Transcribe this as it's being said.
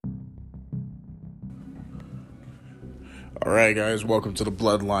All right, guys, welcome to the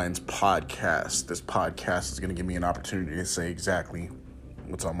Bloodlines podcast. This podcast is going to give me an opportunity to say exactly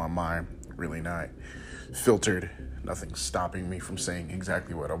what's on my mind. Really not filtered. Nothing's stopping me from saying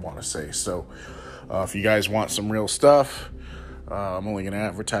exactly what I want to say. So if you guys want some real stuff, I'm only going to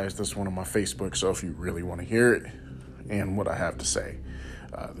advertise this one on my Facebook. So if you really want to hear it and what I have to say,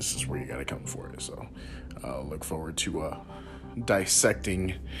 this is where you got to come for it. So look forward to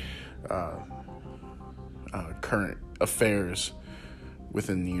dissecting current affairs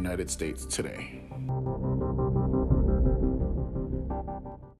within the United States today.